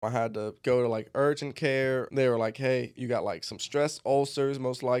I had to go to like urgent care. They were like, hey, you got like some stress ulcers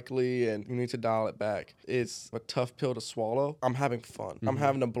most likely, and you need to dial it back. It's a tough pill to swallow. I'm having fun. I'm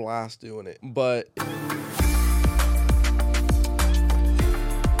having a blast doing it. But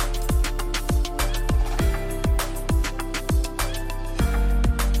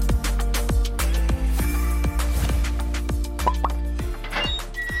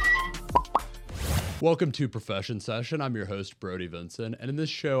Welcome to Profession Session. I'm your host, Brody Vincent, and in this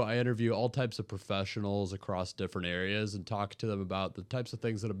show, I interview all types of professionals across different areas and talk to them about the types of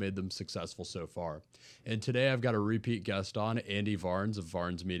things that have made them successful so far. And today, I've got a repeat guest on, Andy Varnes of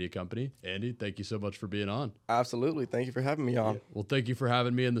Varnes Media Company. Andy, thank you so much for being on. absolutely. Thank you for having me on. Well, thank you for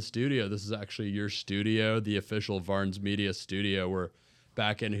having me in the studio. This is actually your studio, the official Varnes Media studio. We're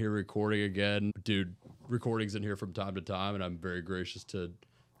back in here recording again. Dude, recordings in here from time to time, and I'm very gracious to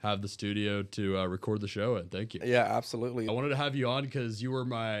have the studio to record the show in. Thank you. Yeah, absolutely. I wanted to have you on because you were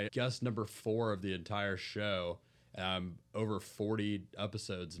my guest number 4 of the entire show. And I'm over 40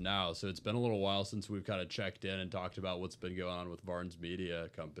 episodes now, so it's been a little while since we've kind of checked in and talked about what's been going on with Varnes Media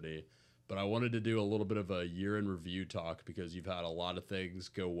Company. But I wanted to do a little bit of a year in review talk because you've had a lot of things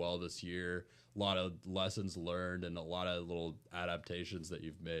go well this year, a lot of lessons learned, and a lot of little adaptations that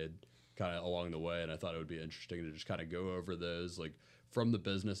you've made kind of along the way. And I thought it would be interesting to just kind of go over those, like, from the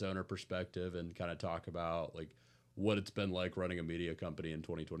business owner perspective and kind of talk about like what it's been like running a media company in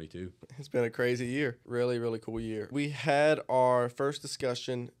 2022. It's been a crazy year. Really, really cool year. We had our first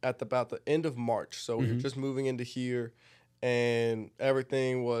discussion at about the end of March. So we were just moving into here and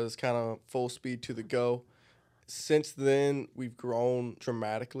everything was kind of full speed to the go. Since then, we've grown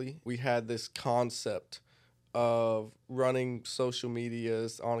dramatically. We had this concept of running social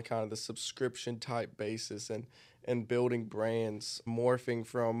medias on kind of the subscription type basis and building brands, morphing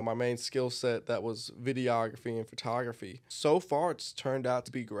from my main skill set that was videography and photography. So far, it's turned out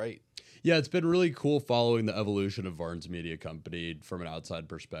to be great. Yeah, it's been really cool following the evolution of Varnes Media Company from an outside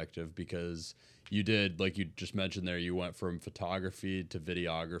perspective because you did, like you just mentioned there, you went from photography to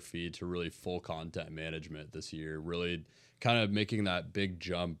videography to really full content management this year, really kind of making that big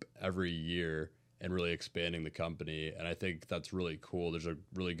jump every year and really expanding the company. And I think that's really cool. There's a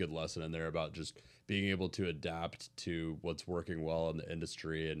really good lesson in there about just being able to adapt to what's working well in the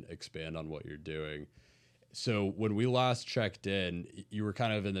industry and expand on what you're doing. So when we last checked in, you were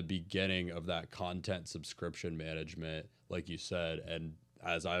kind of in the beginning of that content subscription management, like you said. And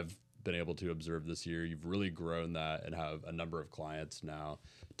as I've been able to observe this year, you've really grown that and have a number of clients now.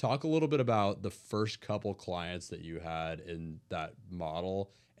 Talk a little bit about the first couple clients that you had in that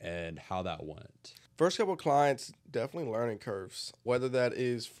model and how that went. First couple of clients, definitely learning curves, whether that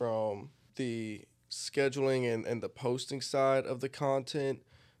is from the scheduling and the posting side of the content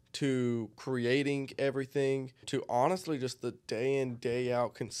to creating everything to honestly just the day in, day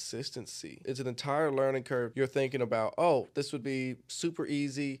out consistency. It's an entire learning curve. You're thinking about, oh, this would be super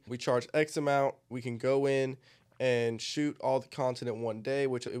easy. We charge X amount. We can go in and shoot all the content in one day,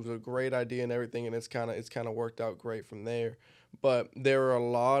 which it was a great idea and everything, and it's kind of worked out great from there. But there are a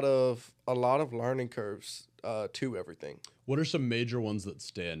lot of learning curves to everything. What are some major ones that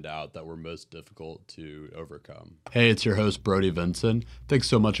stand out that were most difficult to overcome? Hey, it's your host, Brody Vincent. Thanks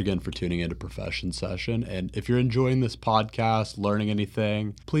so much again for tuning into Profession Session. And if you're enjoying this podcast, learning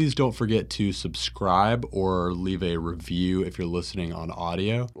anything, please don't forget to subscribe or leave a review if you're listening on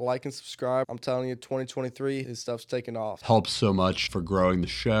audio. Like and subscribe. I'm telling you, 2023, this stuff's taking off. Helps so much for growing the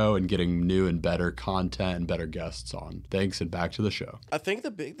show and getting new and better content and better guests on. Thanks, and back to the show. I think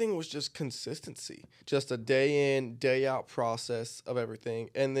the big thing was just consistency. Just a day in, day out process of everything.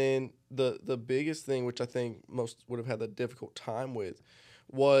 And then the biggest thing, which I think most would have had a difficult time with,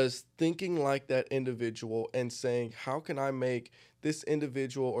 was thinking like that individual and saying, how can I make this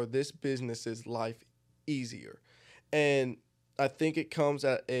individual or this business's life easier? And I think it comes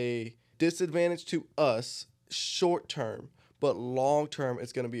at a disadvantage to us short term, but long term,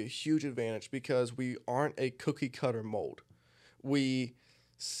 it's going to be a huge advantage because we aren't a cookie cutter mold. We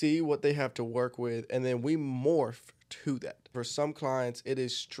see what they have to work with, and then we morph to that. For some clients, it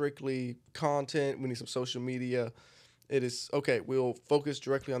is strictly content. We need some social media. It is, okay, we'll focus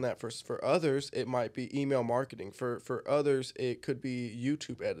directly on that. For others, it might be email marketing. For others, it could be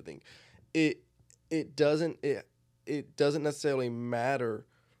YouTube editing. It doesn't necessarily matter,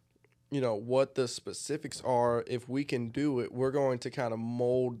 what the specifics are. If we can do it, we're going to kind of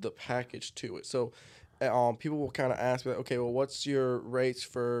mold the package to it. So people will kind of ask me, okay, well, what's your rates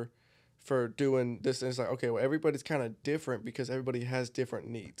for doing this? And it's like, okay, well, everybody's kind of different because everybody has different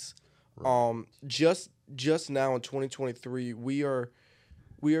needs. Right. Just now in 2023, we are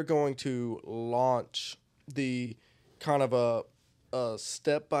going to launch the kind of a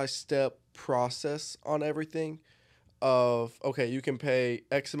step-by-step process on everything of, okay, you can pay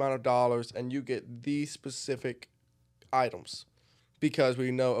X amount of dollars and you get these specific items, because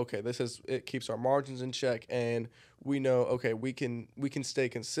we know, okay, it keeps our margins in check, and we know, okay, we can stay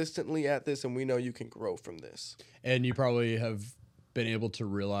consistently at this, and we know you can grow from this. And you probably have been able to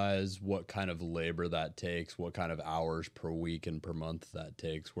realize what kind of labor that takes, what kind of hours per week and per month that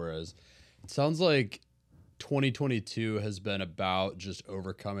takes. Whereas it sounds like 2022 has been about just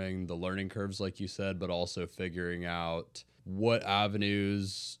overcoming the learning curves, like you said, but also figuring out what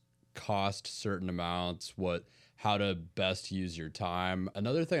avenues cost certain amounts, how to best use your time.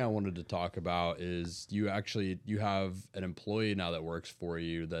 Another thing I wanted to talk about is you have an employee now that works for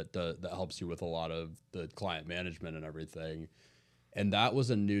you that helps you with a lot of the client management and everything. And that was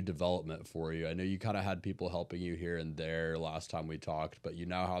a new development for you. I know you kind of had people helping you here and there last time we talked, but you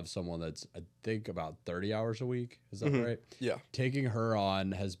now have someone that's, I think, about 30 hours a week. Is that right? Yeah. Taking her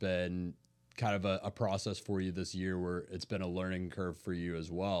on has been kind of a process for you this year, where it's been a learning curve for you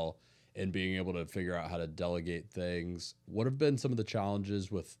as well, and being able to figure out how to delegate things. What have been some of the challenges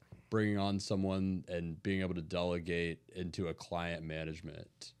with bringing on someone and being able to delegate into a client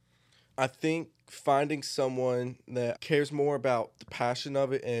management? I think finding someone that cares more about the passion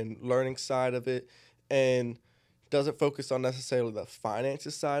of it and learning side of it, and doesn't focus on necessarily the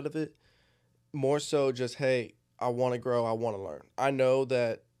finances side of it, more so just, hey, I want to grow, I want to learn. I know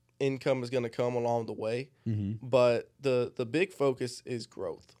that income is going to come along the way, but the big focus is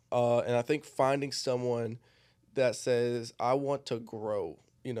growth. And I think finding someone that says, I want to grow,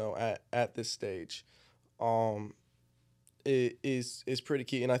 at this stage, is pretty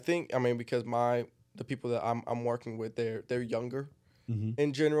key. And I think, because the people that I'm working with, they're younger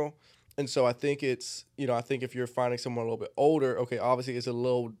in general. And so I think I think if you're finding someone a little bit older, okay, obviously it's a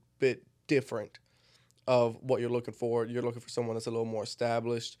little bit different of what you're looking for. You're looking for someone that's a little more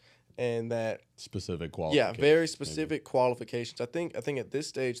established, and that specific qualifications. Yeah, very specific qualifications. I think at this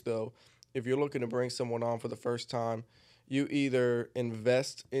stage, though, if you're looking to bring someone on for the first time, you either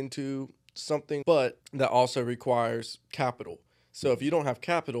invest into something, but that also requires capital. So if you don't have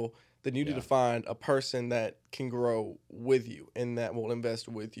capital, then you need to find a person that can grow with you and that will invest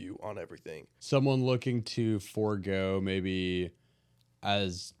with you on everything. Someone looking to forego maybe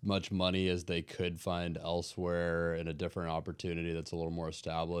as much money as they could find elsewhere in a different opportunity that's a little more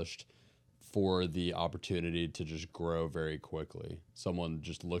established, for the opportunity to just grow very quickly. Someone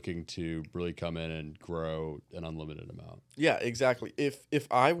just looking to really come in and grow an unlimited amount. Yeah, exactly. If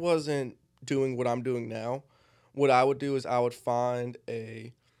I wasn't doing what I'm doing now, what I would do is I would find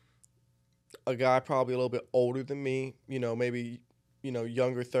a guy probably a little bit older than me, maybe,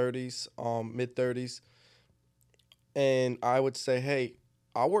 younger 30s, mid 30s. And I would say, hey,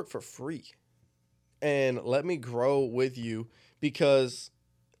 I'll work for free and let me grow with you, because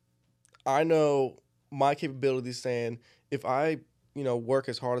I know my capabilities, saying if I, work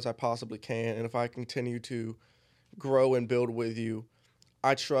as hard as I possibly can, and if I continue to grow and build with you,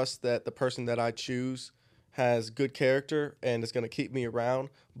 I trust that the person that I choose has good character and is going to keep me around.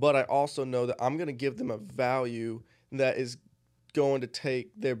 But I also know that I'm going to give them a value that is going to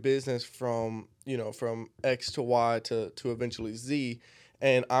take their business from X to Y to eventually Z.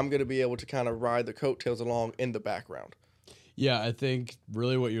 And I'm going to be able to kind of ride the coattails along in the background. Yeah, I think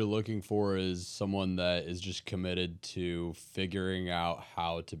really what you're looking for is someone that is just committed to figuring out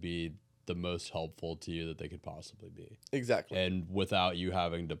how to be the most helpful to you that they could possibly be. Exactly. And without you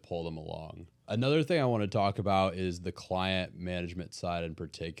having to pull them along. Another thing I want to talk about is the client management side in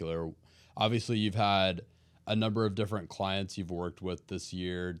particular. Obviously, you've had a number of different clients you've worked with this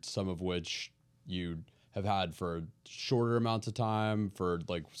year, some of which you have had for shorter amounts of time for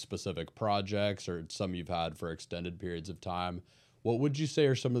like specific projects, or some you've had for extended periods of time. What would you say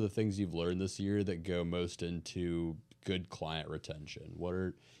are some of the things you've learned this year that go most into good client retention?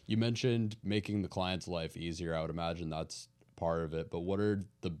 You mentioned making the client's life easier. I would imagine that's part of it, but what are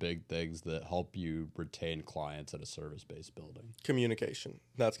the big things that help you retain clients at a service-based building? Communication.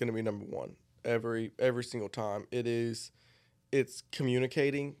 That's going to be number one. Every single time. It's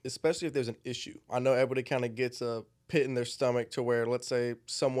communicating, especially if there's an issue. I know everybody kind of gets a pit in their stomach to where, let's say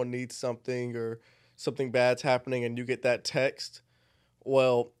someone needs something or something bad's happening and you get that text.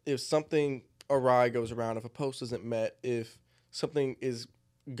 Well, if something awry goes around, if a post isn't met, if something is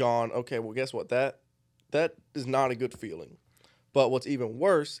gone, okay, well, guess what? That is not a good feeling. But what's even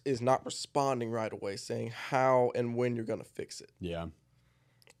worse is not responding right away, saying how and when you're going to fix it. Yeah.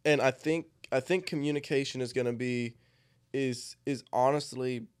 And I think communication is going to be is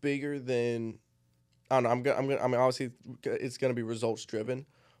honestly bigger than, I don't know. Obviously it's going to be results driven,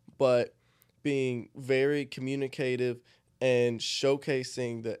 but being very communicative and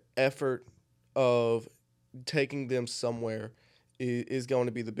showcasing the effort of taking them somewhere is going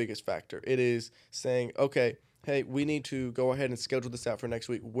to be the biggest factor. It is saying, okay, hey, we need to go ahead and schedule this out for next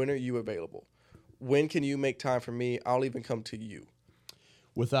week. When are you available? When can you make time for me? I'll even come to you.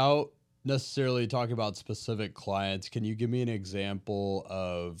 Without necessarily talking about specific clients, can you give me an example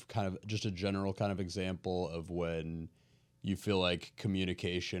of kind of just a general kind of example of when you feel like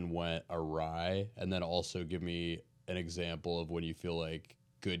communication went awry? And then also give me an example of when you feel like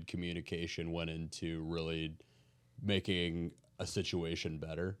good communication went into really making a situation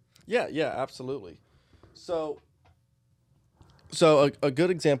better. Yeah, absolutely. So a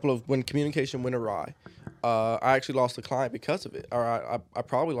good example of when communication went awry, I actually lost a client because of it. Or I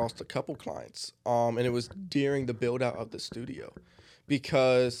probably lost a couple clients. And it was during the build out of the studio,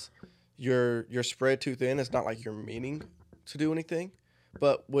 because you're spread too thin. It's not like you're meaning to do anything,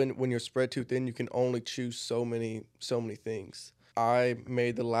 but when you're spread too thin, you can only choose so many things. I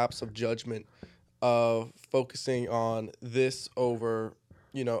made the lapse of judgment of focusing on this over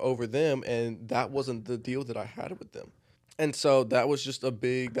them, and that wasn't the deal that I had with them. And so that was just a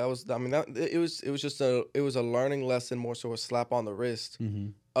big. That was. I mean, that it was. It was just a. It was a learning lesson, more so a slap on the wrist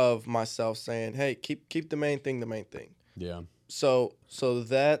of myself, saying, "Hey, keep the main thing the main thing." Yeah. So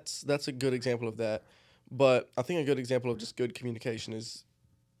that's a good example of that. But I think a good example of just good communication is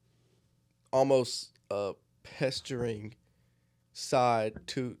almost a pestering side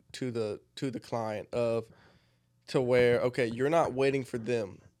to the client, of to where, okay, you're not waiting for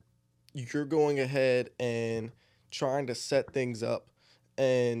them. You're going ahead and trying to set things up,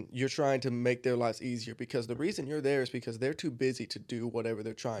 and you're trying to make their lives easier, because the reason you're there is because they're too busy to do whatever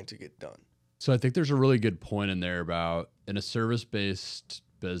they're trying to get done. So I think there's a really good point in there about in a service-based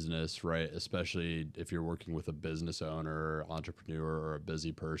business, right? Especially if you're working with a business owner or entrepreneur or a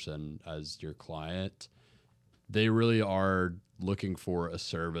busy person as your client, they really are looking for a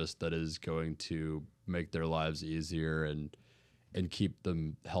service that is going to make their lives easier and keep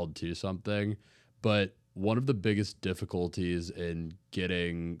them held to something. But one of the biggest difficulties in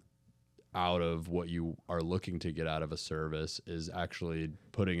getting out of what you are looking to get out of a service is actually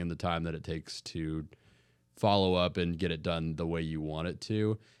putting in the time that it takes to follow up and get it done the way you want it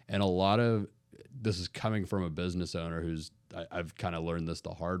to. And a lot of this is coming from a business owner who's I've kind of learned this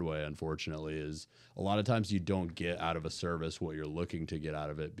the hard way, unfortunately, is a lot of times you don't get out of a service what you're looking to get out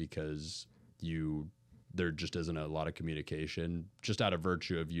of it because there just isn't a lot of communication, just out of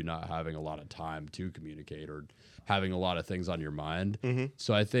virtue of you not having a lot of time to communicate or having a lot of things on your mind. Mm-hmm.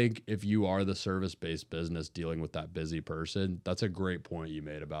 So I think if you are the service-based business dealing with that busy person, that's a great point you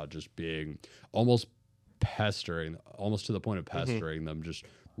made about just being almost to the point of pestering them, just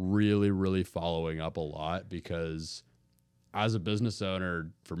really, really following up a lot, because as a business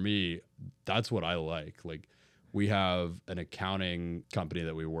owner, for me, that's what I like. Like, we have an accounting company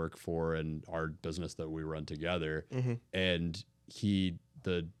that we work for and our business that we run together. And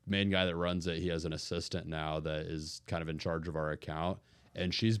the main guy that runs it, he has an assistant now that is kind of in charge of our account.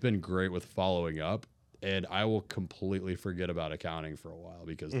 And she's been great with following up. And I will completely forget about accounting for a while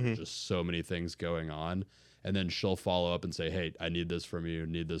because there's just so many things going on. And then she'll follow up and say, hey, I need this from you,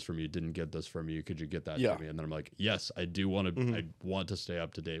 didn't get this from you. Could you get that to me? And then I'm like, yes, I do want to, I want to stay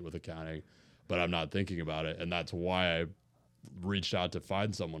up to date with accounting, but I'm not thinking about it. And that's why I reached out to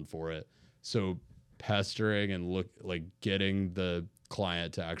find someone for it. So pestering and getting the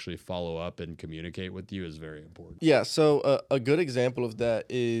client to actually follow up and communicate with you is very important. Yeah. So a good example of that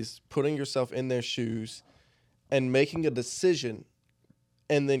is putting yourself in their shoes and making a decision,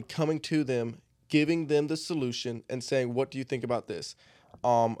 and then coming to them, giving them the solution and saying, what do you think about this?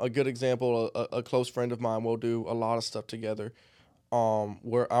 A good example, a close friend of mine, will do a lot of stuff together,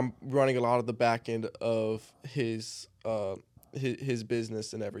 where I'm running a lot of the back end of his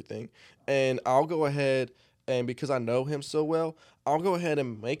business and everything. And I'll go ahead, and because I know him so well, I'll go ahead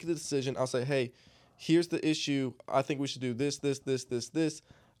and make the decision. I'll say, hey, here's the issue. I think we should do this.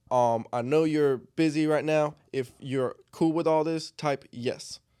 I know you're busy right now. If you're cool with all this, type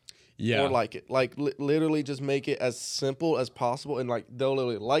yes. Yeah. Or like it. Like, literally just make it as simple as possible. And, like, they'll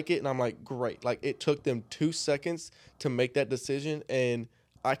literally like it. And I'm like, great. Like, it took them 2 seconds to make that decision. And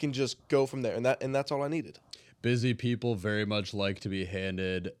I can just go from there. And that's all I needed. Busy people very much like to be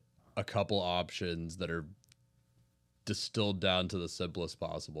handed a couple options that are distilled down to the simplest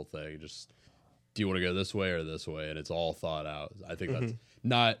possible thing. Just, do you want to go this way or this way? And it's all thought out. I think that's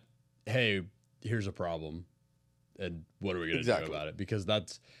not, hey, here's a problem, and what are we going to do about it? Because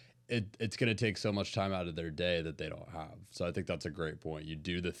it's going to take so much time out of their day that they don't have. So I think that's a great point. You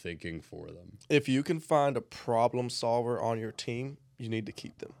do the thinking for them. If you can find a problem solver on your team, you need to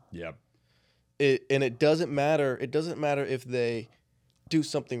keep them. Yep. it doesn't matter. It doesn't matter if they do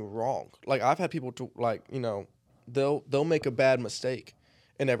something wrong. Like I've had people to like, they'll make a bad mistake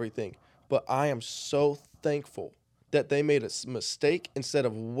and everything, but I am so thankful that they made a mistake instead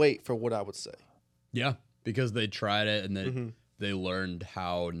of wait for what I would say. Yeah, because they tried it and they learned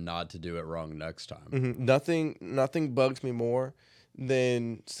how not to do it wrong next time. Nothing bugs me more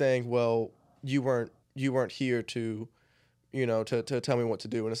than saying, "Well, you weren't here to, to tell me what to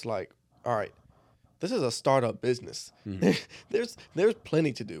do." And it's like, all right, this is a startup business. There's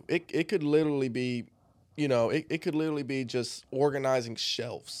plenty to do. It could literally be, it could literally be just organizing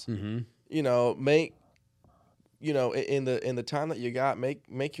shelves. Make, in the time that you got,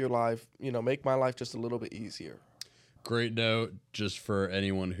 make your life, make my life just a little bit easier. Great note just for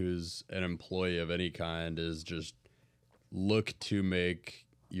anyone who's an employee of any kind is just look to make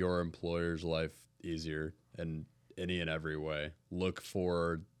your employer's life easier in any and every way. Look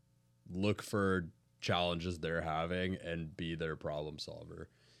for challenges they're having and be their problem solver.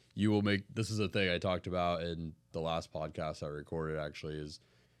 You will make, this is a thing I talked about in the last podcast I recorded actually, is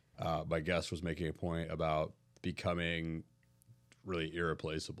my guest was making a point about becoming really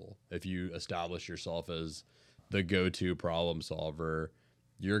irreplaceable. If you establish yourself as the go-to problem solver,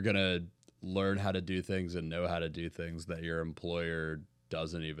 you're going to learn how to do things and know how to do things that your employer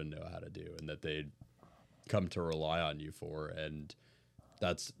doesn't even know how to do and that they come to rely on you for. And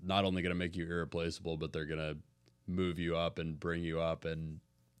that's not only going to make you irreplaceable, but they're going to move you up and bring you up and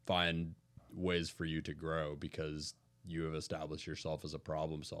find ways for you to grow because you have established yourself as a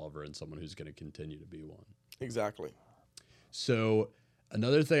problem solver and someone who's going to continue to be one. Exactly. So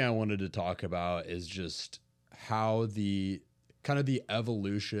another thing I wanted to talk about is just how the kind of the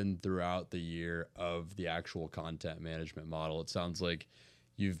evolution throughout the year of the actual content management model. It sounds like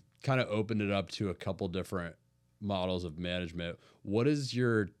you've kind of opened it up to a couple different models of management. What is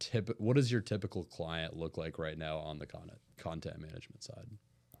your typical client look like right now on the content management side?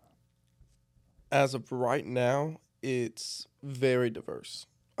 As of right now, it's very diverse.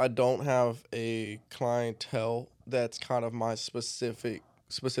 I don't have a clientele that's kind of my specific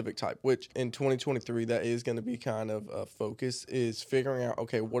type, which in 2023, that is going to be kind of a focus, is figuring out,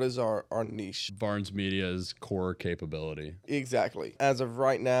 okay, what is our niche? Varnes Media's core capability. Exactly. As of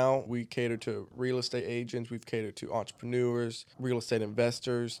right now, we cater to real estate agents, we've catered to entrepreneurs, real estate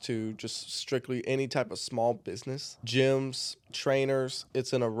investors, to just strictly any type of small business, gyms, trainers.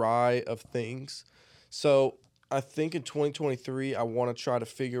 It's an array of things. So I think in 2023, I want to try to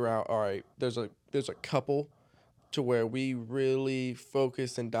figure out, all right, there's a couple to where we really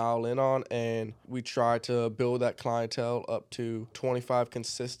focus and dial in on, and we try to build that clientele up to 25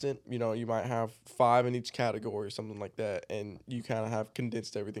 consistent. You might have 5 in each category or something like that, and you kind of have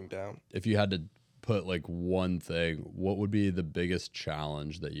condensed everything down. If you had to put like one thing, what would be the biggest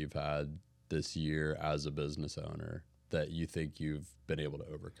challenge that you've had this year as a business owner that you think you've been able to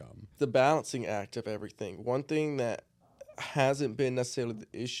overcome? The balancing act of everything. One thing that hasn't been necessarily the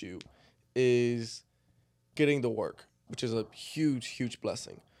issue is getting the work, which is a huge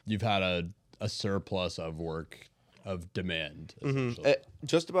blessing. You've had a surplus of work, of demand.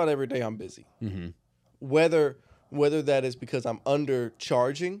 Just about every day I'm busy. Whether that is because I'm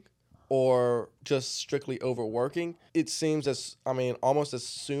undercharging or just strictly overworking, it seems almost as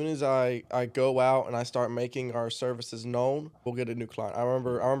soon as I go out and I start making our services known, we'll get a new client. I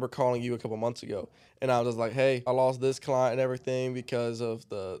remember calling you a couple months ago, and I was just like, hey, I lost this client and everything because of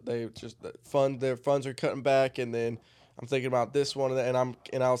their funds are cutting back, and then I'm thinking about this one, and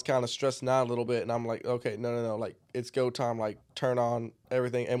I was kind of stressing out a little bit, and I'm like, okay, no, like it's go time, like turn on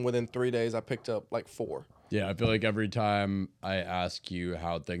everything, and within 3 days I picked up like 4. Yeah, I feel like every time I ask you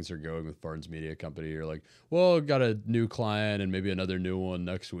how things are going with Varnes Media Company, you're like, well, got a new client and maybe another new one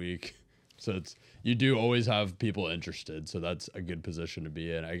next week. So you do always have people interested. So that's a good position to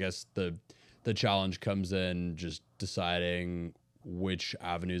be in. I guess the challenge comes in just deciding which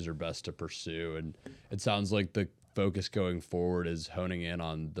avenues are best to pursue. And it sounds like the focus going forward is honing in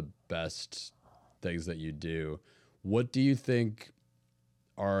on the best things that you do. What do you think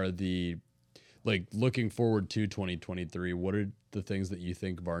are looking forward to 2023, what are the things that you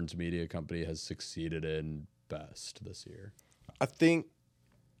think Varnes Media Company has succeeded in best this year? I think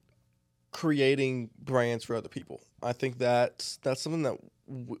creating brands for other people. I think that's something that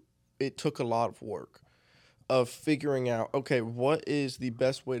it took a lot of work of figuring out, okay, what is the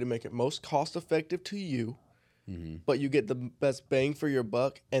best way to make it most cost effective to you, but you get the best bang for your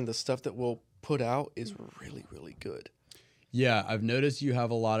buck, and the stuff that we'll put out is really, really good. Yeah, I've noticed you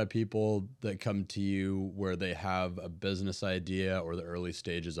have a lot of people that come to you where they have a business idea or the early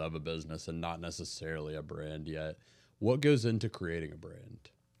stages of a business and not necessarily a brand yet. What goes into creating a brand?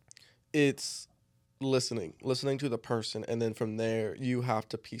 It's listening to the person, and then from there you have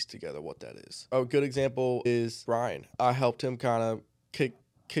to piece together what that is. A good example is Ryan. I helped him kind of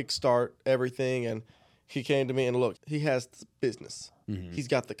kickstart everything, and he came to me and look, he has the business. Mm-hmm. He's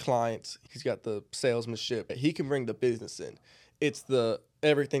got the clients, he's got the salesmanship. He can bring the business in. It's the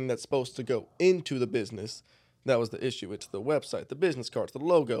everything that's supposed to go into the business. That was the issue. It's the website, the business cards, the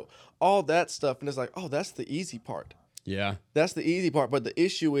logo, all that stuff. And it's like, oh, that's the easy part. Yeah. That's the easy part. But the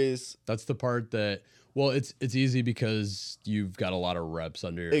issue is... That's the part that... Well, it's easy because you've got a lot of reps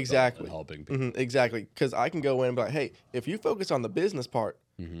under your belt and helping people. Mm-hmm, exactly. Because I can go in and be like, hey, if you focus on the business part,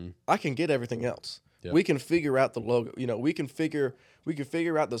 I can get everything else. Yep. We can figure out the logo. You know, we can figure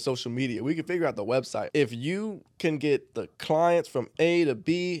out the social media. We can figure out the website. If you can get the clients from A to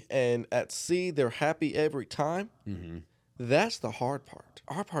B and at C, they're happy every time, that's the hard part.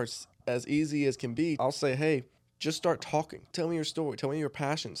 Our part's as easy as can be. I'll say, hey, just start talking. Tell me your story. Tell me your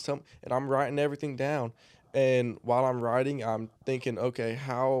passions. And I'm writing everything down. And while I'm writing, I'm thinking, okay,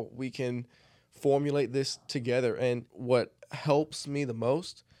 how we can formulate this together. And what helps me the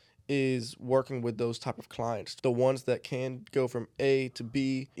most is working with those type of clients. The ones that can go from A to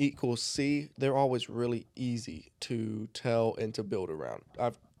B equals C, they're always really easy to tell and to build around.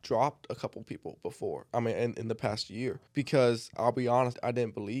 I've dropped a couple people before, in the past year, because I'll be honest, I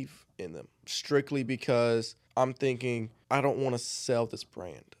didn't believe in them. Strictly because I'm thinking, I don't want to sell this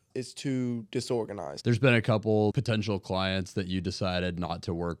brand. It's too disorganized. There's been a couple potential clients that you decided not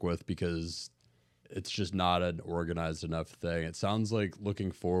to work with because it's just not an organized enough thing. It sounds like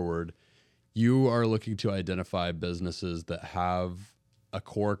looking forward, you are looking to identify businesses that have a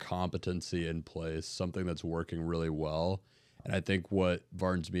core competency in place, something that's working really well. And I think what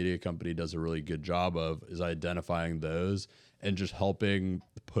Varnes Media Company does a really good job of is identifying those and just helping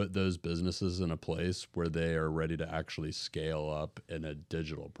put those businesses in a place where they are ready to actually scale up in a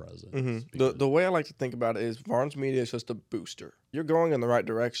digital presence. Mm-hmm. The way I like to think about it is Varnes Media is just a booster. You're going in the right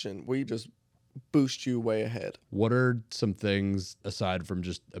direction. We just boost you way ahead. What are some things, aside from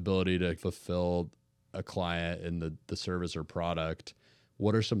just ability to fulfill a client in the service or product,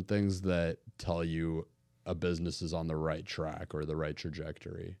 what are some things that tell you a business is on the right track or the right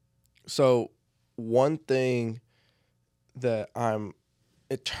trajectory? So one thing that I'm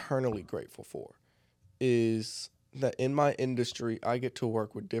eternally grateful for is that in my industry, I get to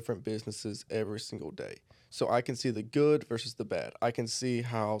work with different businesses every single day. So I can see the good versus the bad. I can see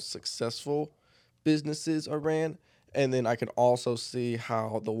how successful businesses are ran, and then I can also see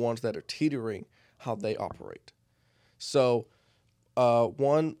how the ones that are teetering, how they operate. So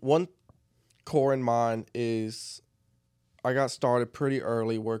one core in mind is I got started pretty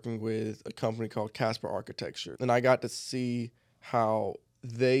early working with a company called Casper Architecture, and I got to see how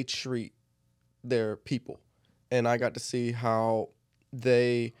they treat their people, and I got to see how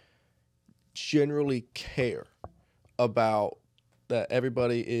they generally care about that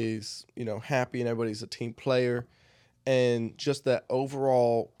everybody is, happy and everybody's a team player, and just that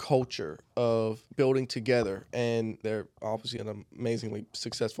overall culture of building together. And they're obviously an amazingly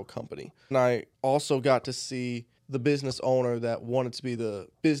successful company. And I also got to see the business owner that wanted to be the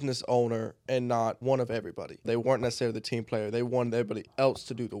business owner and not one of everybody. They weren't necessarily the team player. They wanted everybody else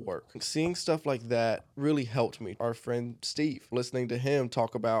to do the work. Seeing stuff like that really helped me. Our friend Steve, listening to him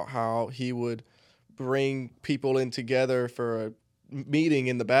talk about how he would bring people in together for a meeting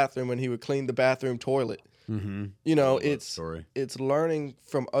in the bathroom and he would clean the bathroom toilet. Mm-hmm. It's learning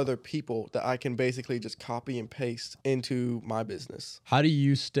from other people that I can basically just copy and paste into my business. How do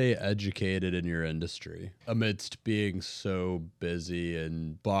you stay educated in your industry amidst being so busy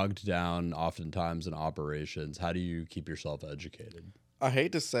and bogged down oftentimes in operations? How do you keep yourself educated? I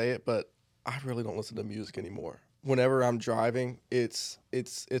hate to say it, but I really don't listen to music anymore. Whenever I'm driving, it's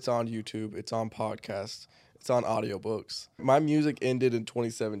on YouTube, it's on podcasts, it's on audiobooks. My music ended in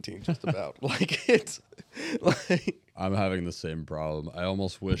 2017, just about. I'm having the same problem. I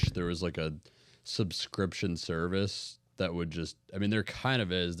almost wish there was like a subscription service that would just, there kind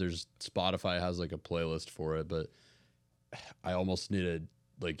of is. There's Spotify has like a playlist for it, but I almost needed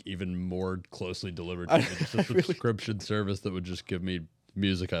like even more closely delivered to me, just a subscription service that would just give me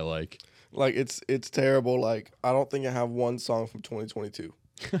music I like. Like it's terrible. Like I don't think I have one song from 2022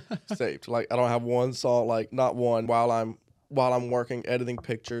 saved. Like I don't have one song, like not one. While I'm working editing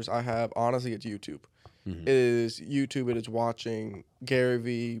pictures, I have, honestly, it's YouTube. Mm-hmm. It is YouTube. It is watching Gary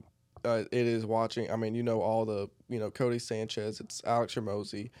Vee. It is watching. All the Cody Sanchez. It's Alex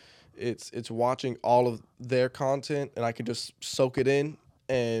Ramosi. It's watching all of their content, and I can just soak it in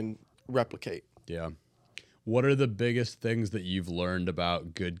and replicate. Yeah. What are the biggest things that you've learned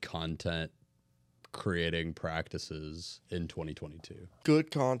about good content creating practices in 2022?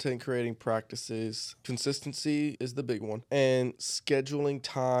 Good content creating practices. Consistency is the big one. And scheduling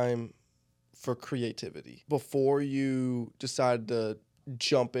time for creativity. Before you decide to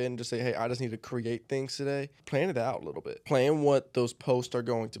jump in to say, hey, I just need to create things today, plan it out a little bit. Plan what those posts are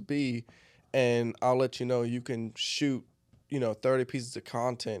going to be. And I'll let you know, you can shoot, 30 pieces of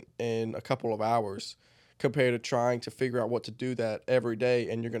content in a couple of hours compared to trying to figure out what to do that every day.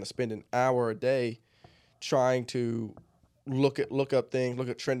 And you're going to spend an hour a day trying to look up things, look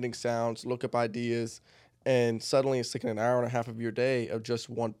at trending sounds, look up ideas, and suddenly it's taking an hour and a half of your day of just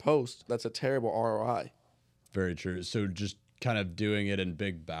one post. That's a terrible ROI. Very true. So just kind of doing it in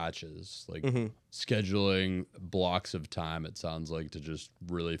big batches, like scheduling blocks of time, it sounds like, to just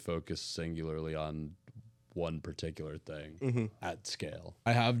really focus singularly on one particular thing at scale.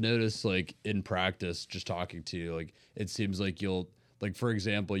 I have noticed, like, in practice, just talking to you, like, it seems like you'll, like, for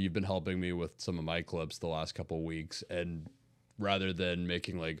example, you've been helping me with some of my clips the last couple of weeks, and rather than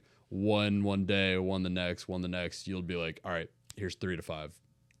making like one day, one the next, you'll be like, all right, here's 3 to 5.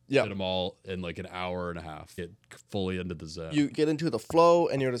 Yeah. Get them all in like an hour and a half. Get fully into the zone. You get into the flow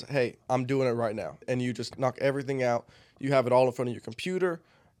and you're just, hey, I'm doing it right now. And you just knock everything out. You have it all in front of your computer.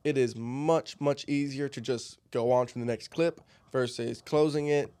 It is much, much easier to just go on to the next clip versus closing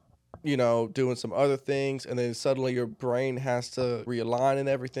it, doing some other things. And then suddenly your brain has to realign and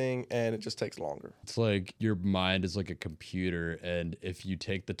everything, and it just takes longer. It's like your mind is like a computer. And if you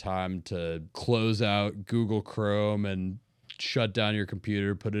take the time to close out Google Chrome and shut down your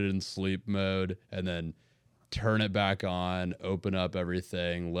computer, put it in sleep mode, and then turn it back on, open up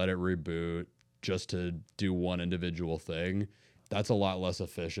everything, let it reboot just to do one individual thing, that's a lot less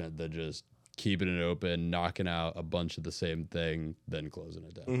efficient than just keeping it open, knocking out a bunch of the same thing, then closing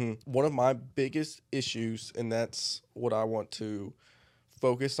it down. One of my biggest issues, and that's what I want to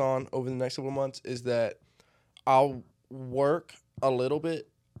focus on over the next couple of months, is that I'll work a little bit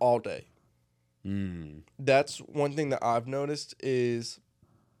all day. That's one thing that I've noticed is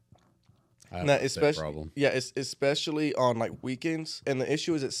that especially on like weekends. And the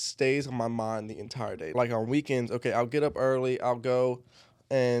issue is it stays on my mind the entire day. Like on weekends, okay, I'll get up early, I'll go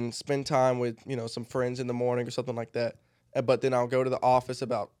and spend time with, some friends in the morning or something like that. But then I'll go to the office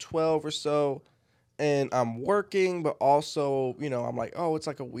about 12 or so, and I'm working, but also, I'm like, oh, it's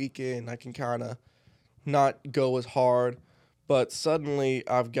like a weekend. I can kind of not go as hard. But suddenly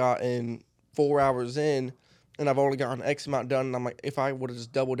I've gotten 4 hours in, and I've only gotten X amount done. And I'm like, if I would have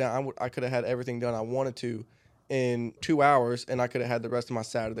just doubled down, I could have had everything done I wanted to in 2 hours, and I could have had the rest of my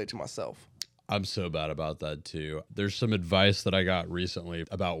Saturday to myself. I'm so bad about that too. There's some advice that I got recently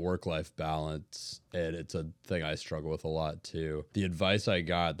about work-life balance, and it's a thing I struggle with a lot too. The advice I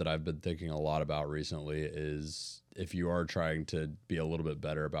got that I've been thinking a lot about recently is, if you are trying to be a little bit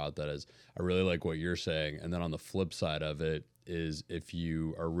better about that, is I really like what you're saying. And then on the flip side of it is, if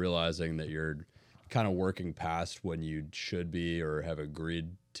you are realizing that you're kind of working past when you should be or have agreed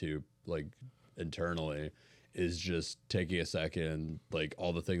to, like, internally, is just taking a second and, like,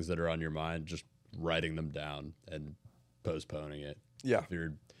 all the things that are on your mind, just writing them down and postponing it. Yeah. If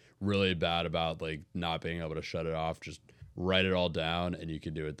you're really bad about, like, not being able to shut it off, just write it all down and you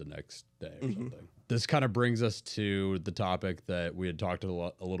can do it the next day or something. This kind of brings us to the topic that we had talked a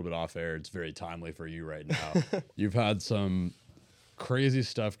little bit off air. It's very timely for you right now. You've had some crazy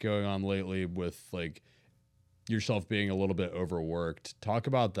stuff going on lately with, like, yourself being a little bit overworked. Talk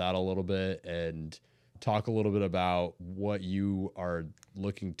about that a little bit, and talk a little bit about what you are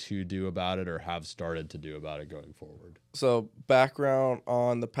looking to do about it or have started to do about it going forward. So background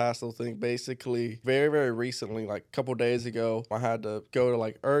on the past little thing, basically very, very recently, like a couple days ago, I had to go to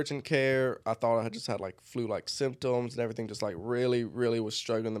like urgent care. I thought I had just had like flu-like symptoms and everything, just like really, really was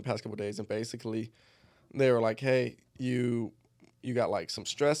struggling the past couple days. And basically they were like, hey, you got like some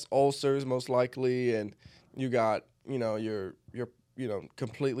stress ulcers most likely, and you got, you're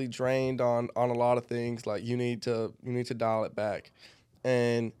completely drained on a lot of things. Like you need to dial it back.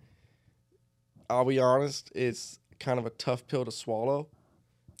 And I'll be honest, it's kind of a tough pill to swallow,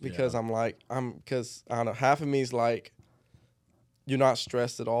 because because I don't know, half of me is like, you're not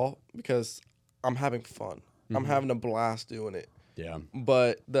stressed at all, because I'm having fun. I'm having a blast doing it. Yeah.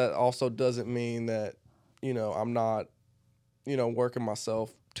 But that also doesn't mean that, I'm not, working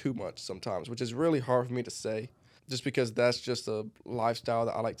myself too much sometimes, which is really hard for me to say, just because that's just a lifestyle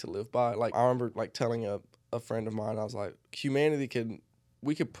that I like to live by. Like I remember like telling a friend of mine, I was like,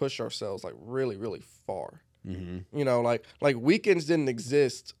 we could push ourselves like really, really far. Like weekends didn't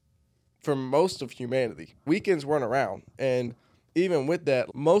exist for most of humanity. Weekends weren't around. And even with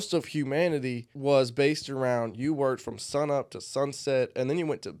that, most of humanity was based around you worked from sun up to sunset, and then you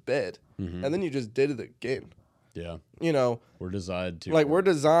went to bed, and then you just did it again. Yeah. You know, We're designed to like we're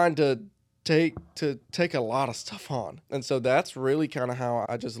designed to take a lot of stuff on, and so that's really kind of how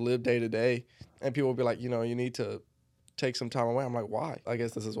I just live day to day. And people will be like, you know, you need to take some time away. I'm like, why? I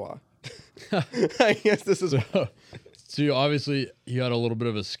guess this is why. I guess this is. So you had a little bit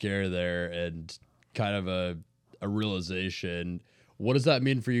of a scare there and kind of a realization. What does that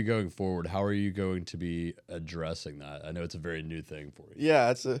mean for you going forward? How are you going to be addressing that? I know it's a very new thing for you.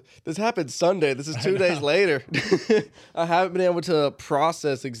 Yeah, this happened Sunday. This is 2 days later. I haven't been able to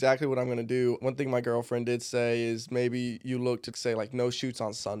process exactly what I'm going to do. One thing my girlfriend did say is maybe you look to say like no shoots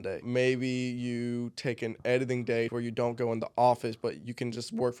on Sunday. Maybe you take an editing day where you don't go in the office, but you can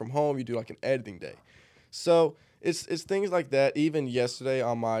just work from home. You do like an editing day. So it's things like that. Even yesterday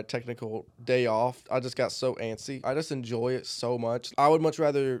on my technical day off, I just got so antsy. I just enjoy it so much. I would much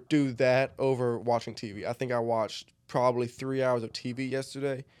rather do that over watching TV. I think I watched probably 3 hours of TV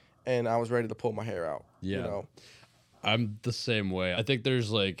yesterday, and I was ready to pull my hair out. Yeah. You know? I'm the same way. I think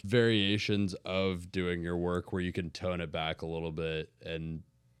there's like variations of doing your work where you can tone it back a little bit and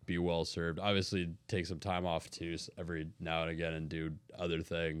be well served. Obviously, take some time off too every now and again and do other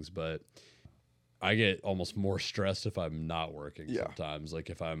things, but I get almost more stressed if I'm not working sometimes. Like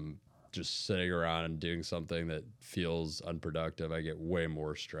if I'm just sitting around and doing something that feels unproductive, I get way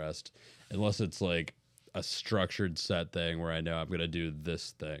more stressed. Unless it's like a structured set thing where I know I'm going to do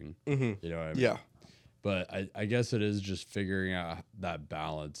this thing. Mm-hmm. You know what I mean? Yeah. But I guess it is just figuring out that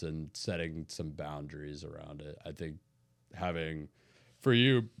balance and setting some boundaries around it. I think for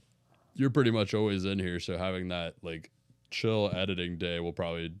you, you're pretty much always in here. So having that like chill editing day will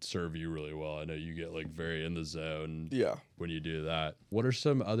probably serve you really well. I know you get like very in the zone when you do that. What are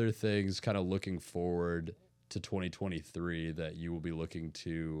some other things kind of looking forward to 2023 that you will be looking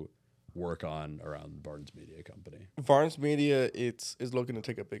to work on around Varnes Media Company? Varnes Media is looking to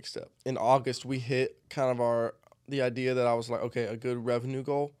take a big step. In August, we hit kind of the idea that I was like, okay, a good revenue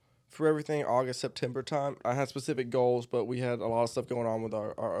goal for everything, August, September time. I had specific goals, but we had a lot of stuff going on with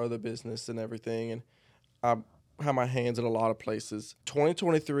our other business and everything, and I have my hands in a lot of places.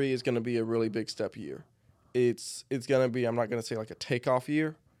 2023 is going to be a really big step year. It's going to be, I'm not going to say like a takeoff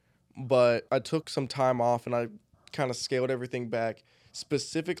year, but I took some time off and I kind of scaled everything back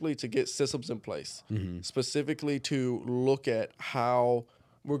specifically to get systems in place, specifically to look at how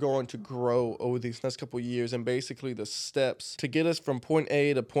we're going to grow over these next couple of years, and basically the steps to get us from point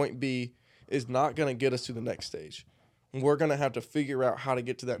A to point B is not going to get us to the next stage. We're going to have to figure out how to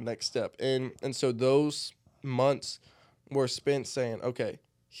get to that next step. And so those months were spent saying, okay,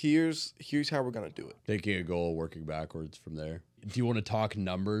 here's how we're going to do it. Taking a goal, working backwards from there. Do you want to talk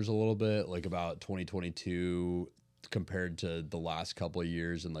numbers a little bit, like about 2022 compared to the last couple of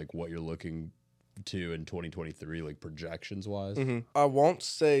years and like what you're looking to in 2023, like projections wise? I won't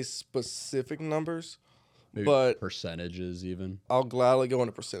say specific numbers, maybe but percentages even. I'll gladly go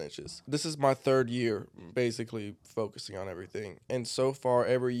into percentages. This is my third year basically focusing on everything. And so far,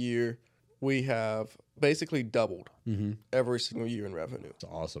 every year, we have basically doubled every single year in revenue. It's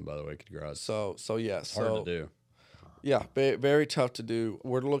awesome, by the way. Congrats. So yeah. It's hard to do. Yeah, very tough to do.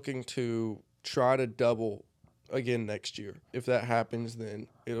 We're looking to try to double again next year. If that happens, then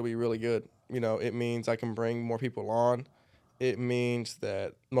it'll be really good. You know, it means I can bring more people on. It means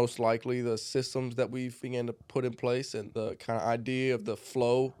that most likely the systems that we've began to put in place and the kind of idea of the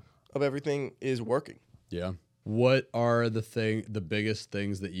flow of everything is working. Yeah. What are the biggest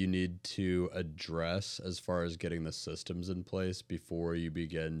things that you need to address as far as getting the systems in place before you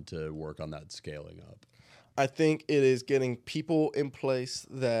begin to work on that scaling up? I think it is getting people in place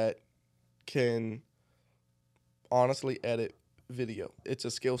that can honestly edit video. It's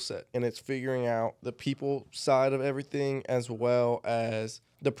a skill set, and it's figuring out the people side of everything as well as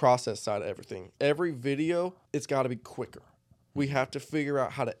the process side of everything. Every video, it's got to be quicker. We have to figure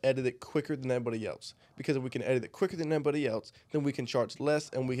out how to edit it quicker than anybody else, because if we can edit it quicker than anybody else, then we can charge less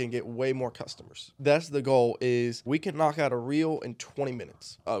and we can get way more customers. That's the goal, is we can knock out a reel in 20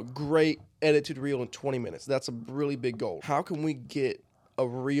 minutes, a great edited reel in 20 minutes. That's a really big goal. How can we get a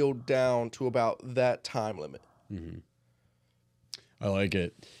reel down to about that time limit? I like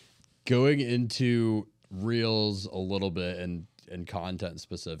it. Going into reels a little bit and content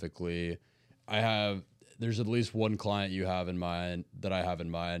specifically, there's at least one client you have in mind that I have in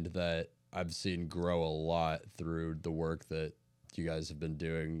mind that I've seen grow a lot through the work that you guys have been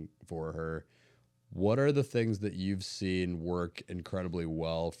doing for her. What are the things that you've seen work incredibly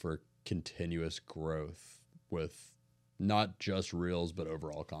well for continuous growth with not just reels, but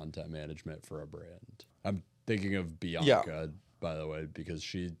overall content management for a brand? I'm thinking of Bianca. by the way, because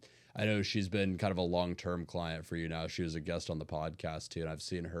I know she's been kind of a long-term client for you now. She was a guest on the podcast too, and I've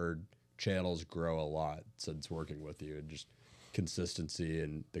seen her channels grow a lot since working with you, and just consistency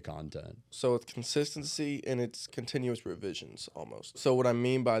in the content. So it's consistency and it's continuous revisions almost. So what I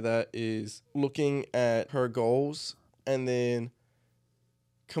mean by that is looking at her goals and then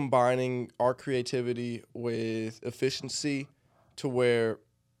combining our creativity with efficiency to where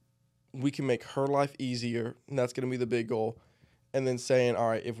we can make her life easier, and that's going to be the big goal. And then saying, all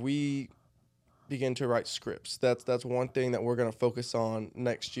right, if we begin to write scripts, that's one thing that we're going to focus on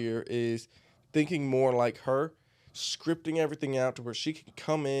next year, is thinking more like her, scripting everything out to where she can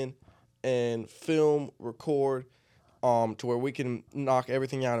come in and film, record, to where we can knock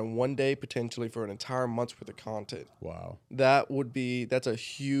everything out in one day, potentially for an entire month's worth of content. Wow. That's a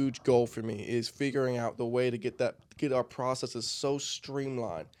huge goal for me, is figuring out the way to get our processes so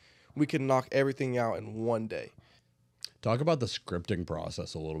streamlined we can knock everything out in one day. Talk about the scripting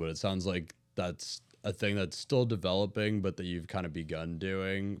process a little bit. It sounds like that's a thing that's still developing, but that you've kind of begun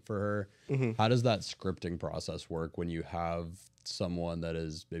doing for her. Mm-hmm. How does that scripting process work when you have someone that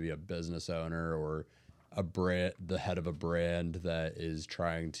is maybe a business owner or the head of a brand that is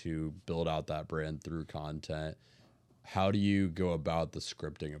trying to build out that brand through content? How do you go about the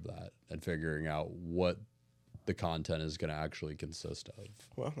scripting of that and figuring out what the content is going to actually consist of?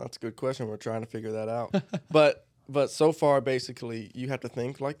 Well, that's a good question. We're trying to figure that out. But so far, basically, you have to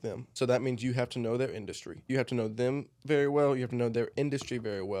think like them. So that means you have to know their industry. You have to know them very well. You have to know their industry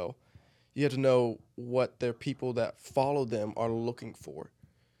very well. You have to know what their people that follow them are looking for.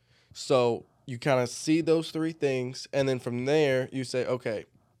 So you kind of see those three things, and then from there, you say, okay,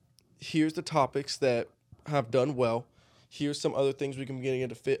 here's the topics that have done well. Here's some other things we can begin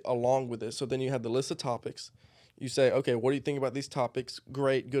to fit along with it. So then you have the list of topics. You say, okay, what do you think about these topics?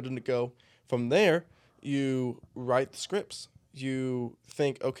 Great, good to go. From there, you write the scripts. You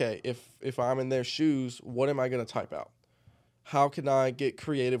think, okay, if I'm in their shoes, what am I going to type out? How can I get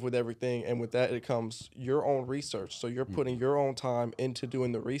creative with everything? And with that, it comes your own research. So you're putting your own time into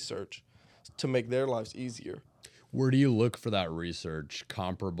doing the research to make their lives easier. Where do you look for that research?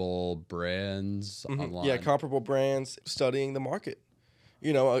 Comparable brands online? Yeah, comparable brands, studying the market.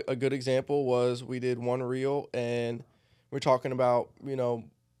 You know, a good example was we did one reel and we're talking about,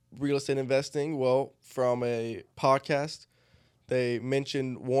 real estate investing. Well, from a podcast, they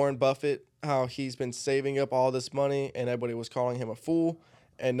mentioned Warren Buffett, how he's been saving up all this money and everybody was calling him a fool,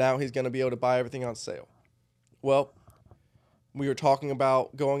 and now he's going to be able to buy everything on sale. Well, we were talking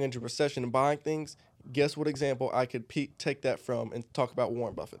about going into recession and buying things. Guess what example I could take that from and talk about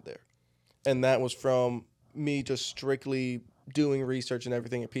Warren Buffett there? And that was from me just strictly doing research and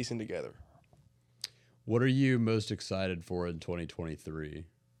everything and piecing together. What are you most excited for in 2023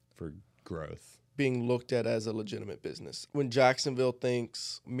 for growth? Being looked at as a legitimate business. When Jacksonville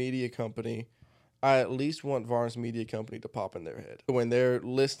thinks media company, I at least want Varnes Media Company to pop in their head. When they're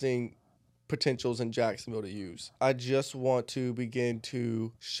listing potentials in Jacksonville to use, I just want to begin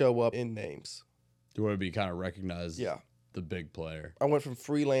to show up in names. You want to be kind of recognized? Yeah. The big player. I went from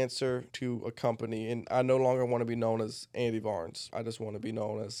freelancer to a company, and I no longer want to be known as Andy Varnes. I just want to be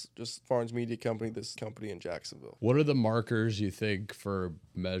known as just Varnes Media Company, this company in Jacksonville. What are the markers you think for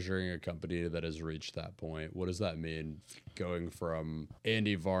measuring a company that has reached that point? What does that mean? Going from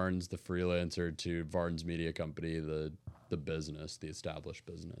Andy Varnes, the freelancer, to Varnes Media Company, the business, the established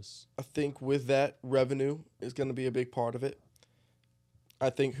business? I think with that, revenue is going to be a big part of it. I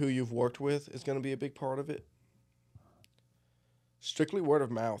think who you've worked with is going to be a big part of it. Strictly word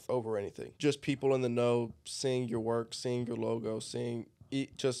of mouth over anything. Just people in the know, seeing your work, seeing your logo, seeing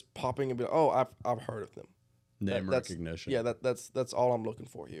it just popping and be like, oh, I've heard of them. Name recognition. Yeah, that's all I'm looking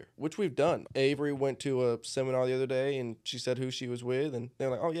for here, which we've done. Avery went to a seminar the other day, and she said who she was with, and they're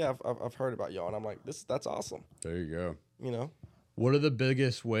like, oh yeah, I've heard about y'all, and I'm like, that's awesome. There you go. You know. What are the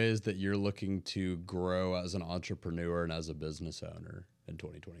biggest ways that you're looking to grow as an entrepreneur and as a business owner in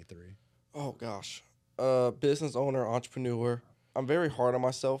 2023? Oh gosh, business owner, entrepreneur. I'm very hard on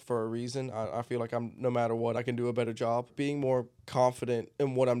myself for a reason. I feel like no matter what, I can do a better job. Being more confident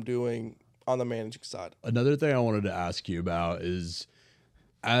in what I'm doing on the managing side. Another thing I wanted to ask you about is,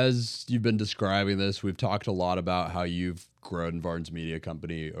 as you've been describing this, we've talked a lot about how you've grown Varnes Media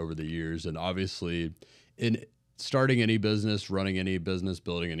Company over the years. And obviously, in starting any business, running any business,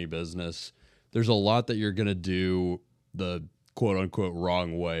 building any business, there's a lot that you're going to do the quote-unquote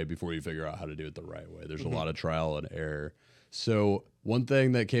wrong way before you figure out how to do it the right way. There's a lot of trial and error. So one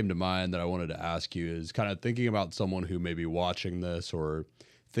thing that came to mind that I wanted to ask you is kind of thinking about someone who may be watching this or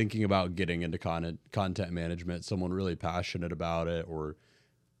thinking about getting into content management, someone really passionate about it or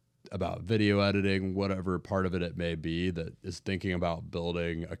about video editing, whatever part of it may be, that is thinking about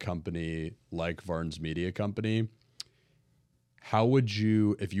building a company like Varnes Media Company, how would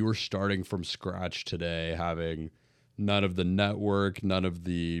you, if you were starting from scratch today, having none of the network, none of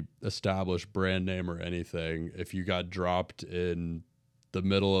the established brand name or anything, if you got dropped in the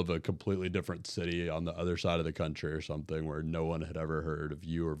middle of a completely different city on the other side of the country or something where no one had ever heard of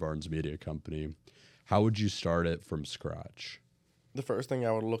you or Varnes Media Company, how would you start it from scratch? The first thing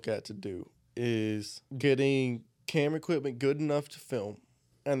I would look at to do is getting camera equipment good enough to film.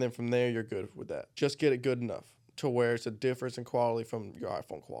 And then from there, you're good with that. Just get it good enough to where it's a difference in quality from your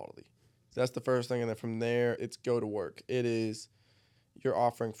iPhone quality. That's the first thing. And then from there, it's go to work. It is, you're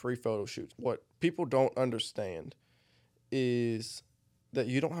offering free photo shoots. What people don't understand is that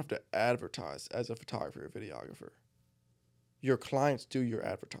you don't have to advertise as a photographer or videographer. Your clients do your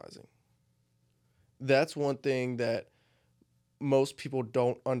advertising. That's one thing that most people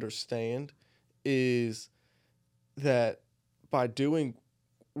don't understand, is that by doing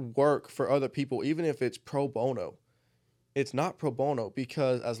work for other people, even if it's pro bono, it's not pro bono,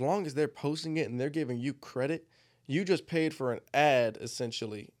 because as long as they're posting it and they're giving you credit, you just paid for an ad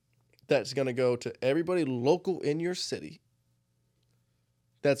essentially that's going to go to everybody local in your city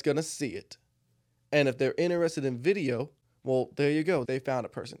that's going to see it. And if they're interested in video, well, there you go. They found a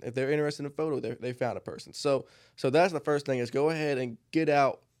person. If they're interested in photo, they found a person. So that's the first thing, is go ahead and get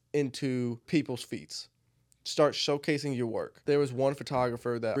out into people's feeds. Start showcasing your work. There was one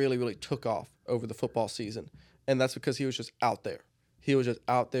photographer that really, really took off over the football season, and that's because he was just out there. He was just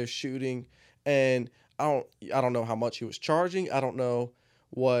out there shooting, and I don't know how much he was charging. I don't know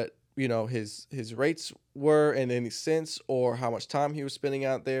what his rates were in any sense, or how much time he was spending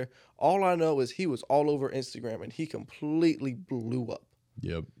out there. All I know is he was all over Instagram, and he completely blew up.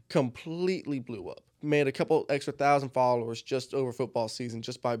 Yep. Completely blew up. Made a couple extra 1,000 followers just over football season,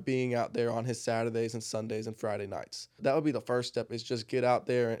 just by being out there on his Saturdays and Sundays and Friday nights. That would be the first step, is just get out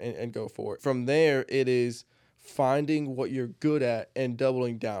there and go for it. From there, it is finding what you're good at and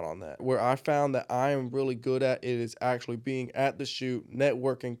doubling down on that. Where I found that I am really good at, it is actually being at the shoot,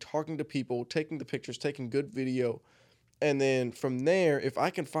 networking, talking to people, taking the pictures, taking good video. And then from there, if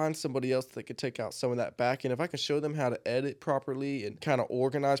I can find somebody else that could take out some of that back end, if I can show them how to edit properly and kind of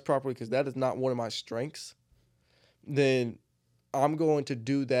organize properly, because that is not one of my strengths, then I'm going to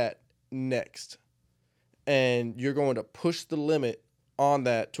do that next. And you're going to push the limit on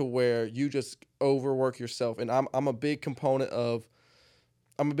that to where you just overwork yourself. And I'm a big component of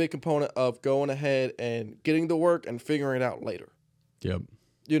going ahead and getting the work and figuring it out later. Yep.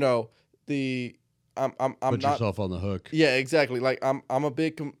 I'm Put not, yourself on the hook. Yeah, exactly. Like I'm a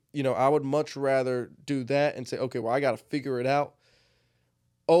big, I would much rather do that and say, okay, well, I got to figure it out,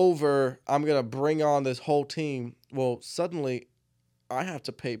 over I'm going to bring on this whole team. Well, suddenly I have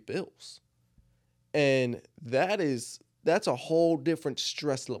to pay bills. And that's a whole different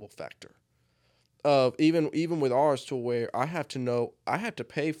stress level factor of even with ours, to where I have to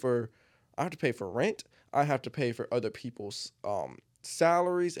pay for rent. I have to pay for other people's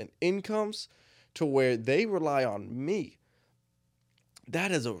salaries and incomes, to where they rely on me. That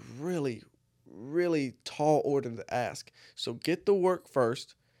is a really, really tall order to ask. So get the work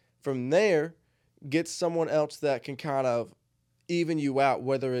first. From there, get someone else that can kind of even you out,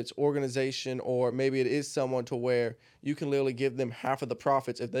 whether it's organization or maybe it is someone to where you can literally give them half of the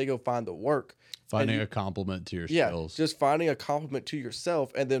profits if they go find the work. Finding a compliment to your skills. Just finding a compliment to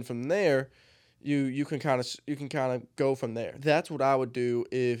yourself, and then from there, you can kind of go from there. That's what I would do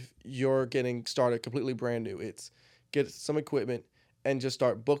if you're getting started completely brand new. It's get some equipment and just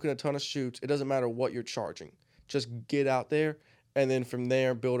start booking a ton of shoots. It doesn't matter what you're charging. Just get out there, and then from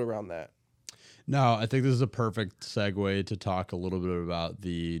there, build around that. No, I think this is a perfect segue to talk a little bit about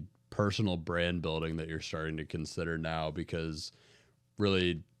the personal brand building that you're starting to consider now, because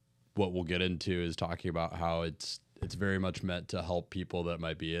really what we'll get into is talking about how it's very much meant to help people that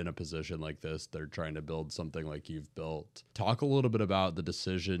might be in a position like this. They're trying to build something like you've built. Talk a little bit about the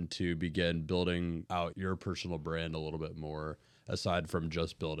decision to begin building out your personal brand a little bit more, aside from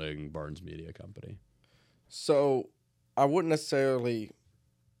just building Varnes Media Company. So I wouldn't necessarily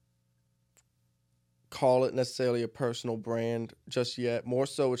call it necessarily a personal brand just yet. More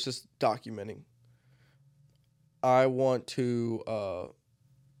so, it's just documenting. I want to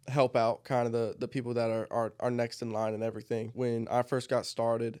help out kind of the people that are next in line and everything. When I first got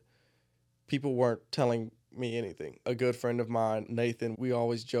started, people weren't telling me anything. A good friend of mine, Nathan, we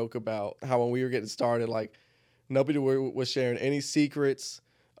always joke about how when we were getting started, like nobody was sharing any secrets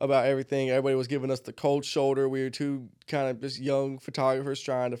about everything. Everybody was giving us the cold shoulder. We were two kind of just young photographers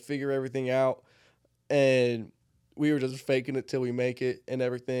trying to figure everything out. And we were just faking it till we make it and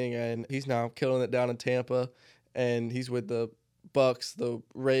everything. And he's now killing it down in Tampa, and he's with the Bucks, the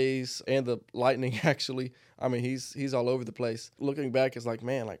Rays, and the Lightning. Actually, I mean, he's all over the place. Looking back, it's like,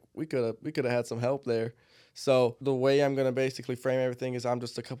 man, like we could have had some help there. So the way I'm gonna basically frame everything is I'm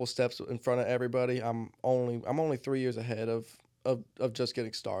just a couple steps in front of everybody. I'm only 3 years ahead of just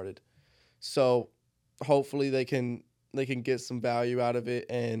getting started. So hopefully they can get some value out of it.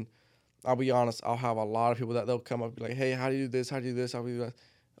 And I'll be honest, I'll have a lot of people that they'll come up and be like, hey, how do you do this? How do you do this? How do you do that?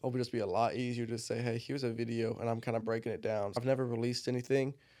 It'll just be a lot easier to say, hey, here's a video, and I'm kind of breaking it down. I've never released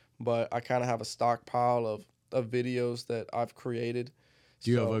anything, but I kind of have a stockpile of videos that I've created. Do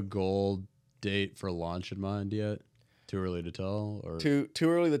you have a goal date for launch in mind yet? Too early to tell? Or too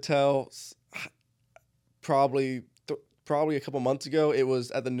early to tell. Probably a couple months ago, it was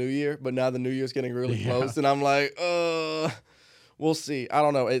at the New Year, but now the New Year's getting really close, and I'm like, we'll see. I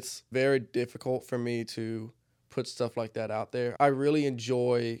don't know. It's very difficult for me to put stuff like that out there. I really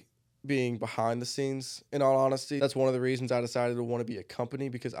enjoy being behind the scenes, in all honesty. That's one of the reasons I decided to want to be a company,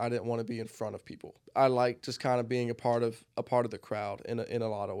 because I didn't want to be in front of people. I like just kind of being a part of the crowd in a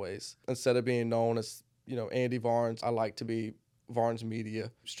lot of ways. Instead of being known as, Andy Varnes, I like to be Varnes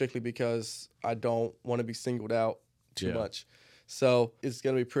Media, strictly because I don't want to be singled out too much. So it's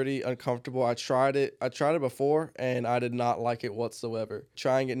going to be pretty uncomfortable. I tried it before, and I did not like it whatsoever.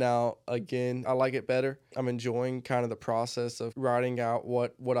 Trying it now again, I like it better. I'm enjoying kind of the process of writing out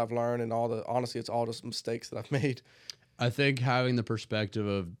what I've learned, and honestly, it's all just mistakes that I've made. I think having the perspective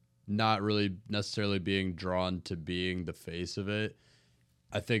of not really necessarily being drawn to being the face of it,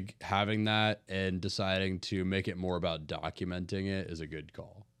 I think having that and deciding to make it more about documenting it is a good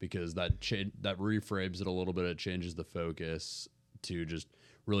call, because that reframes it a little bit. It changes the focus to just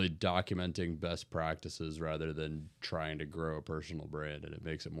really documenting best practices rather than trying to grow a personal brand, and it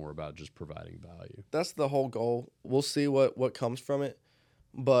makes it more about just providing value. That's the whole goal. We'll see what comes from it,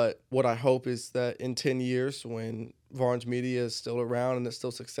 but what I hope is that in 10 years, when Varnes Media is still around and it's still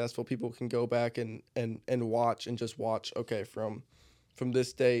successful, people can go back and watch, and just watch, okay, from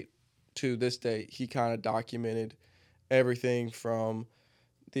this date to this date, he kind of documented everything from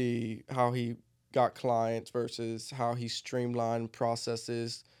how he got clients versus how he streamlined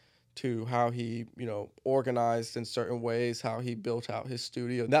processes to how he, organized in certain ways, how he built out his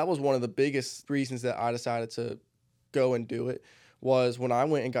studio. That was one of the biggest reasons that I decided to go and do it, was when I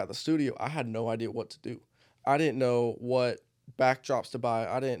went and got the studio, I had no idea what to do. I didn't know what backdrops to buy.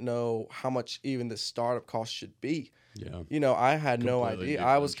 I didn't know how much even the startup cost should be. Yeah. I had no idea.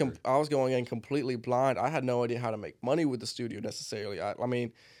 I was going in completely blind. I had no idea how to make money with the studio necessarily. I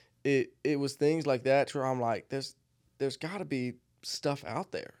mean, it was things like that where I'm like, there's got to be stuff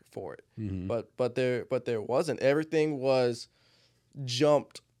out there for it, but there wasn't. Everything was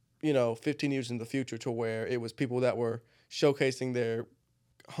jumped, 15 years in the future, to where it was people that were showcasing their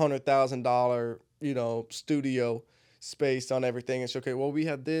 $100,000, studio space on everything, and say, okay, well, we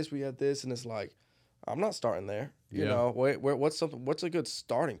have this, and it's like, I'm not starting there. What's a good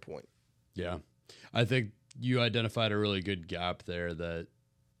starting point? Yeah, I think you identified a really good gap there that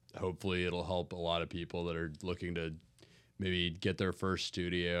hopefully it'll help a lot of people that are looking to maybe get their first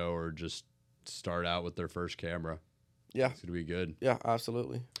studio or just start out with their first camera. Yeah. It's going to be good. Yeah,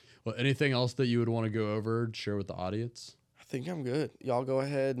 absolutely. Well, anything else that you would want to go over, share with the audience? I think I'm good. Y'all go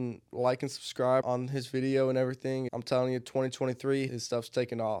ahead and like and subscribe on his video and everything. I'm telling you, 2023, his stuff's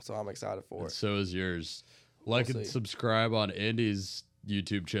taking off, so I'm excited for it. So is yours. Like and subscribe on Andy's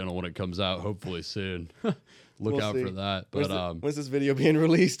YouTube channel when it comes out, hopefully soon. Look out for that. But when's this video being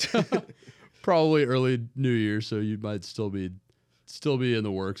released? Probably early New Year, so you might still be in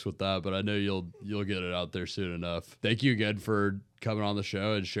the works with that, but I know you'll get it out there soon enough. Thank you again for coming on the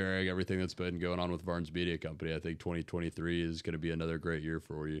show and sharing everything that's been going on with Varnes Media Company. I think 2023 is going to be another great year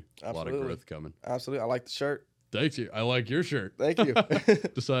for you. Absolutely. A lot of growth coming. Absolutely. I like the shirt. Thank you. I like your shirt. Thank you.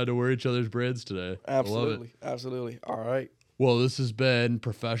 Decided to wear each other's brands today. Absolutely. I love it. Absolutely. All right. Well, this has been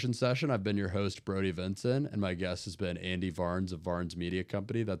Profession Session. I've been your host, Brody Vinson, and my guest has been Andy Varnes of Varnes Media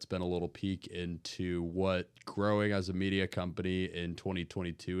Company. That's been a little peek into what growing as a media company in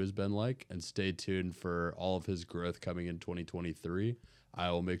 2022 has been like, and stay tuned for all of his growth coming in 2023. I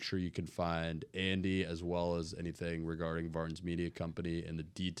will make sure you can find Andy as well as anything regarding Varnes Media Company in the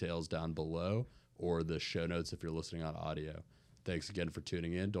details down below, or the show notes if you're listening on audio. Thanks again for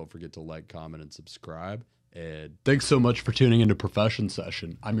tuning in. Don't forget to like, comment, and subscribe. And thanks so much for tuning into Profession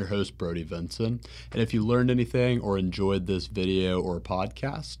Session. I'm your host, Brody Vinson. And if you learned anything or enjoyed this video or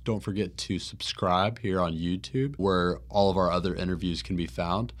podcast, don't forget to subscribe here on YouTube, where all of our other interviews can be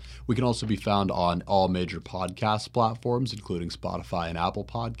found. We can also be found on all major podcast platforms, including Spotify and Apple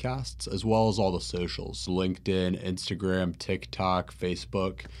Podcasts, as well as all the socials, LinkedIn, Instagram, TikTok,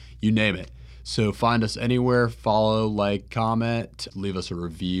 Facebook, you name it. So find us anywhere, follow, like, comment, leave us a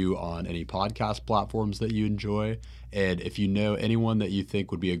review on any podcast platforms that you enjoy. And if you know anyone that you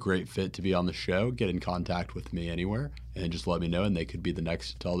think would be a great fit to be on the show, get in contact with me anywhere and just let me know, and they could be the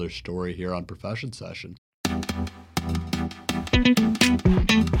next to tell their story here on Profession Session.